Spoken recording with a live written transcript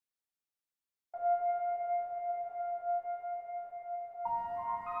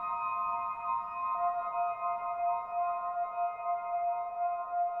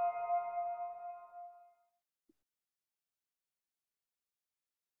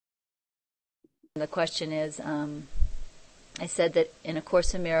The question is, I said that in A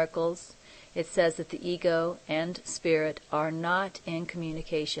Course in Miracles, it says that the ego and spirit are not in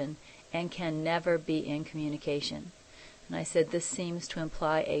communication and can never be in communication. And I said this seems to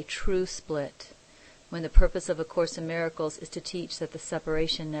imply a true split, when the purpose of A Course in Miracles is to teach that the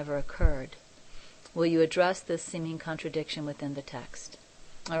separation never occurred. Will you address this seeming contradiction within the text?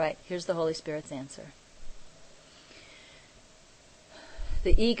 All right, here's the Holy Spirit's answer.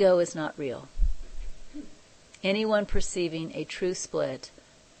 The ego is not real. Anyone perceiving a true split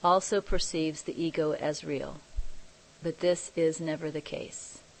also perceives the ego as real, but this is never the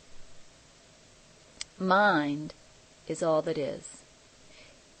case. Mind is all that is.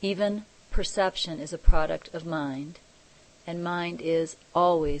 Even perception is a product of mind, and mind is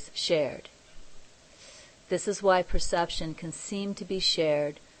always shared. This is why perception can seem to be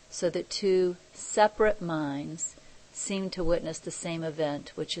shared, so that two separate minds seem to witness the same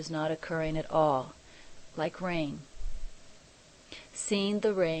event, which is not occurring at all, like rain. Seeing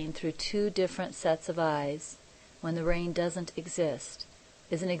the rain through two different sets of eyes, when the rain doesn't exist,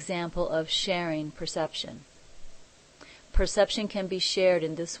 is an example of sharing perception. Perception can be shared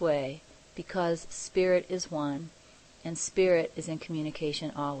in this way because spirit is one, and spirit is in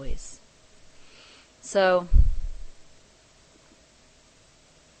communication always. So,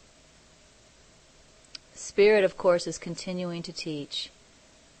 Spirit, of course, is continuing to teach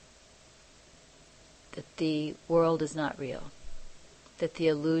that the world is not real, that the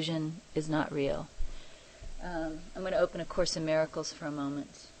illusion is not real. I'm going to open A Course in Miracles for a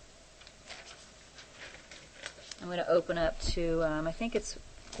moment. I'm going to open up to, I think it's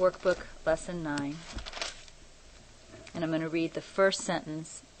Workbook Lesson 9, and I'm going to read the first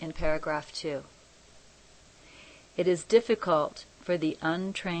sentence in paragraph 2. It is difficult for the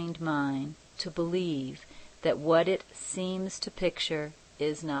untrained mind to believe that what it seems to picture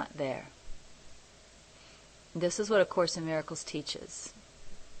is not there. This is what A Course in Miracles teaches.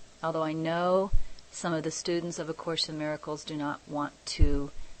 Although I know some of the students of A Course in Miracles do not want to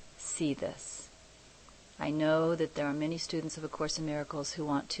see this. I know that there are many students of A Course in Miracles who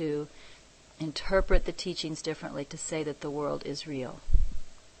want to interpret the teachings differently, to say that the world is real.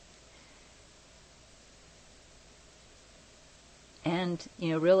 And,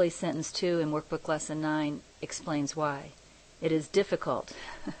 really sentence 2 in Workbook Lesson 9 explains why. It is difficult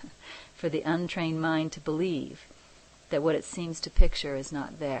for the untrained mind to believe that what it seems to picture is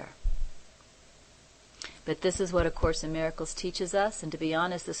not there. But this is what A Course in Miracles teaches us, and to be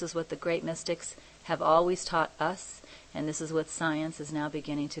honest, this is what the great mystics have always taught us, and this is what science is now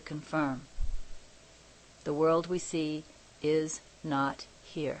beginning to confirm. The world we see is not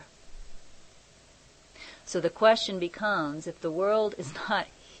here. So the question becomes, if the world is not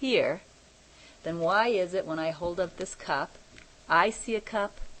here, then why is it when I hold up this cup, I see a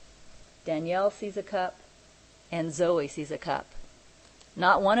cup, Danielle sees a cup, and Zoe sees a cup?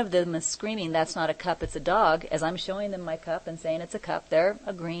 Not one of them is screaming, that's not a cup, it's a dog. As I'm showing them my cup and saying it's a cup, they're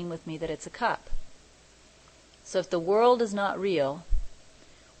agreeing with me that it's a cup. So if the world is not real,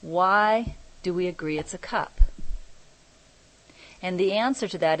 why do we agree it's a cup? And the answer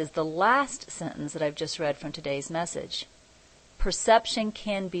to that is the last sentence that I've just read from today's message. Perception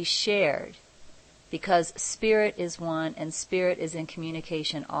can be shared because spirit is one and spirit is in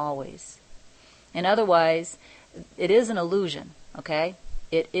communication always. And otherwise, it is an illusion, okay?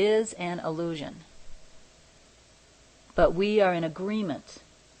 It is an illusion. But we are in agreement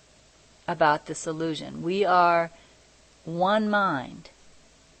about this illusion. We are one mind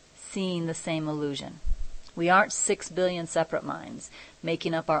seeing the same illusion. We aren't 6 billion separate minds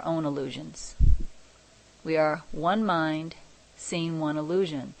making up our own illusions. We are one mind seeing one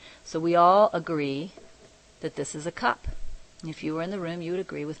illusion. So we all agree that this is a cup. If you were in the room, you would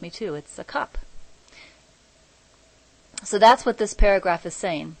agree with me too. It's a cup. So that's what this paragraph is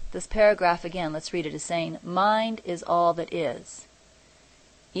saying. This paragraph, again, let's read it, is saying, mind is all that is.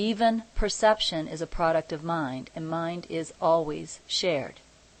 Even perception is a product of mind, and mind is always shared.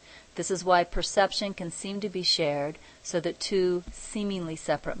 This is why perception can seem to be shared, so that two seemingly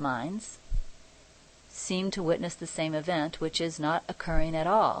separate minds seem to witness the same event, which is not occurring at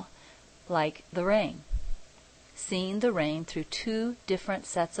all, like the rain. Seeing the rain through two different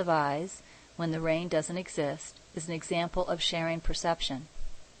sets of eyes, when the rain doesn't exist, is an example of sharing perception.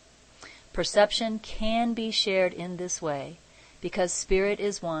 Perception can be shared in this way, because spirit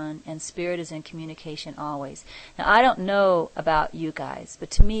is one and spirit is in communication always. Now, I don't know about you guys,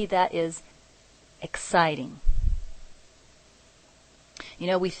 but to me that is exciting.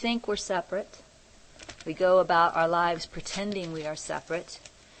 We think we're separate. We go about our lives pretending we are separate.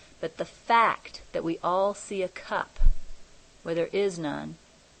 But the fact that we all see a cup where there is none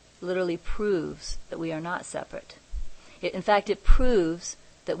literally proves that we are not separate. In fact, it proves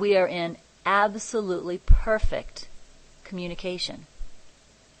that we are in absolutely perfect communication.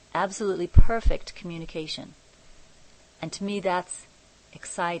 Absolutely perfect communication. And to me, that's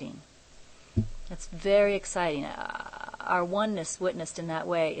exciting. That's very exciting. Our oneness witnessed in that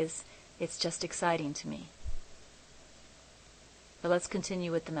way it's just exciting to me. But let's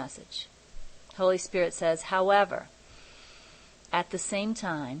continue with the message. Holy Spirit says, however, at the same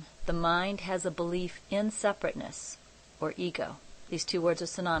time, the mind has a belief in separateness, or ego. These two words are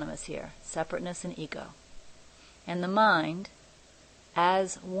synonymous here, separateness and ego. And the mind,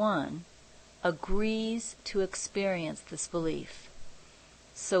 as one, agrees to experience this belief.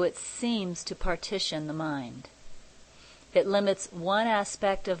 So it seems to partition the mind. It limits one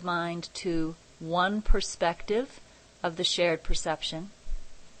aspect of mind to one perspective of the shared perception,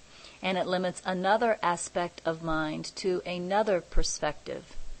 and it limits another aspect of mind to another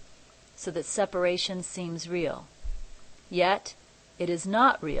perspective, so that separation seems real. Yet, it is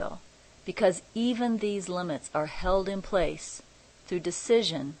not real, because even these limits are held in place through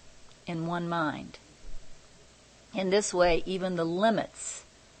decision in one mind. In this way, even the limits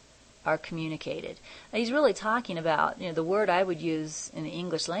are communicated. Now, he's really talking about, the word I would use in the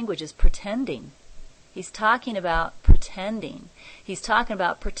English language is pretending. He's talking about pretending. He's talking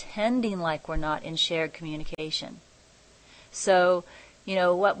about pretending like we're not in shared communication. So,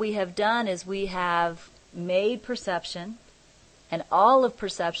 what we have done is we have made perception, and all of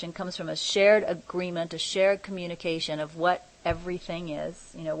perception comes from a shared agreement, a shared communication of what everything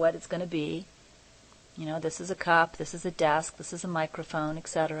is, what it's going to be. This is a cup, this is a desk, this is a microphone,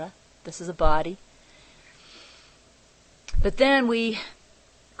 etc. This is a body. But then we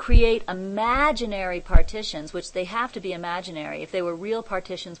create imaginary partitions, which they have to be imaginary. If they were real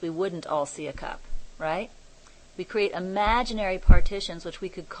partitions, we wouldn't all see a cup, right? We create imaginary partitions, which we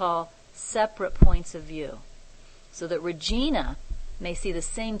could call separate points of view, so that Regina may see the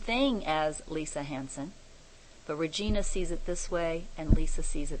same thing as Lisa Hansen, but Regina sees it this way and Lisa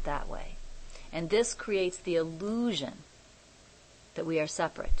sees it that way. And this creates the illusion that we are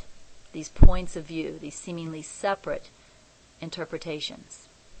separate, these points of view, these seemingly separate interpretations.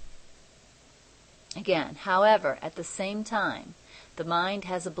 Again, however, at the same time, the mind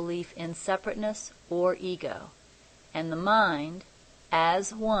has a belief in separateness or ego, and the mind,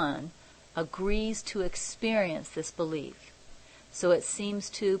 as one, agrees to experience this belief. So it seems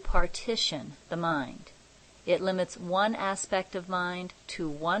to partition the mind. It limits one aspect of mind to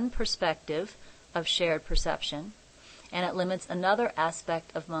one perspective of shared perception, and it limits another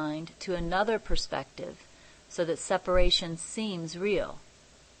aspect of mind to another perspective, so that separation seems real.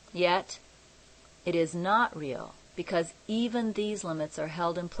 Yet, it is not real, because even these limits are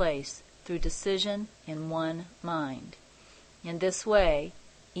held in place through decision in one mind. In this way,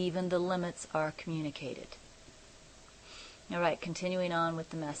 even the limits are communicated. All right, continuing on with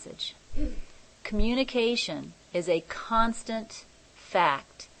the message. Communication is a constant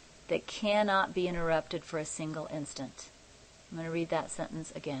fact that cannot be interrupted for a single instant. I'm going to read that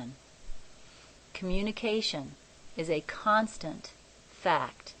sentence again. Communication is a constant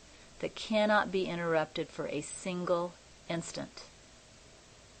fact that cannot be interrupted for a single instant.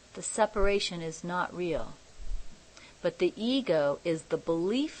 The separation is not real, but the ego is the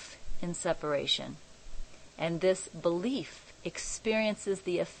belief in separation, and this belief experiences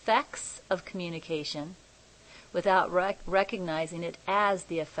the effects of communication without recognizing it as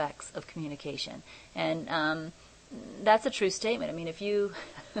the effects of communication. And that's a true statement. I mean, if you,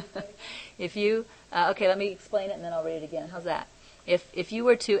 okay, let me explain it and then I'll read it again. How's that? If you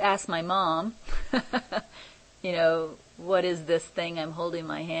were to ask my mom, what is this thing I'm holding in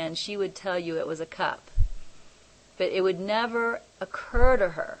my hand, she would tell you it was a cup. But it would never occur to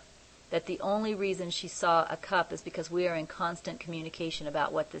her that the only reason she saw a cup is because we are in constant communication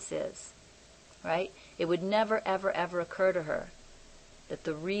about what this is. Right? It would never, ever, ever occur to her that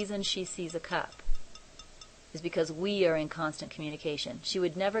the reason she sees a cup is because we are in constant communication. She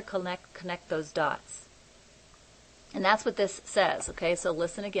would never connect those dots. And that's what this says, okay? So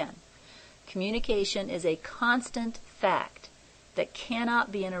listen again. Communication is a constant fact that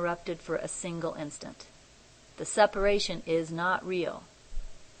cannot be interrupted for a single instant. The separation is not real.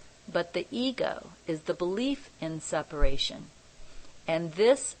 But the ego is the belief in separation. And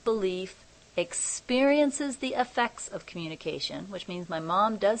this belief experiences the effects of communication, which means my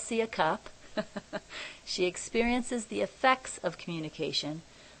mom does see a cup. She experiences the effects of communication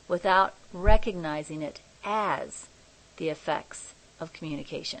without recognizing it as the effects of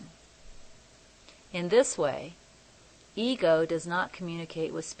communication. In this way, ego does not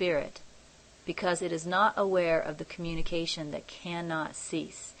communicate with spirit, because it is not aware of the communication that cannot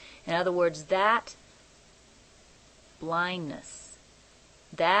cease. In other words, that blindness,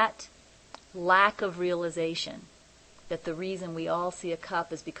 that lack of realization that the reason we all see a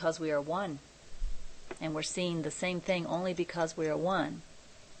cup is because we are one, and we're seeing the same thing only because we are one,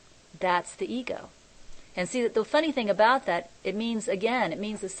 that's the ego. And see, that the funny thing about that, it means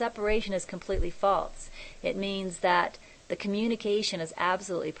the separation is completely false. It means that the communication is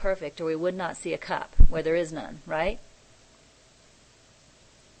absolutely perfect, or we would not see a cup where there is none, right?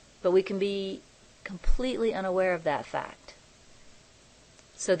 But we can be completely unaware of that fact.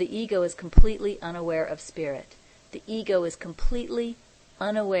 So the ego is completely unaware of spirit. The ego is completely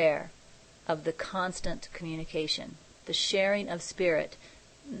unaware of the constant communication, the sharing of spirit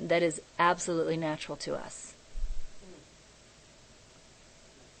that is absolutely natural to us.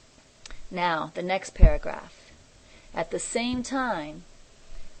 Now, the next paragraph. At the same time,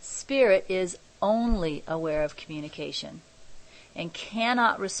 spirit is only aware of communication and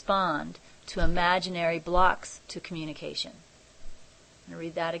cannot respond to imaginary blocks to communication. I'm going to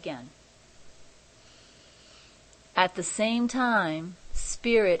read that again. At the same time,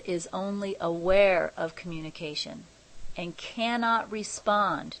 spirit is only aware of communication and cannot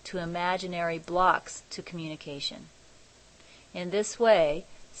respond to imaginary blocks to communication. In this way,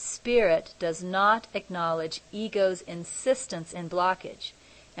 spirit does not acknowledge ego's insistence in blockage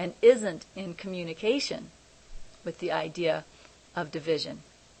and isn't in communication with the idea of division.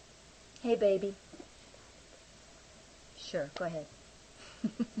 Hey, baby. Sure, go ahead.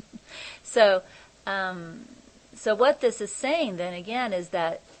 So what this is saying then again is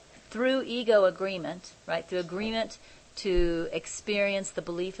that through ego agreement, right, through agreement to experience the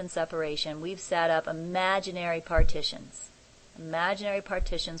belief in separation, we've set up imaginary partitions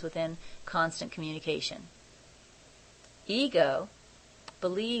within constant communication. Ego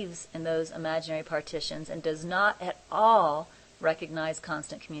believes in those imaginary partitions and does not at all recognize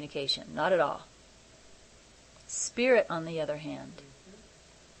constant communication. Not at all. Spirit, on the other hand,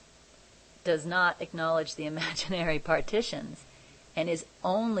 does not acknowledge the imaginary partitions and is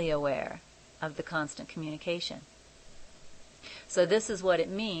only aware of the constant communication. So this is what it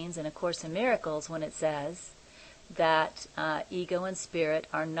means in A Course in Miracles when it says that ego and spirit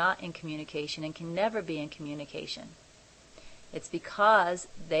are not in communication and can never be in communication. It's because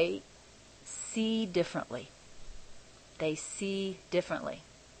they see differently. They see differently.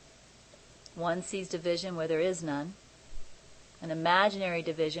 One sees division where there is none. An imaginary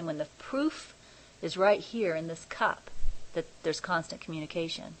division when the proof is right here in this cup that there's constant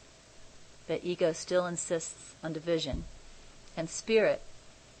communication. But ego still insists on division. And spirit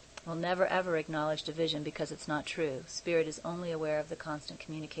will never ever acknowledge division because it's not true. Spirit is only aware of the constant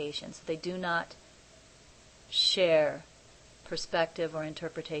communication. So they do not share perspective or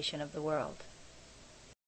interpretation of the world.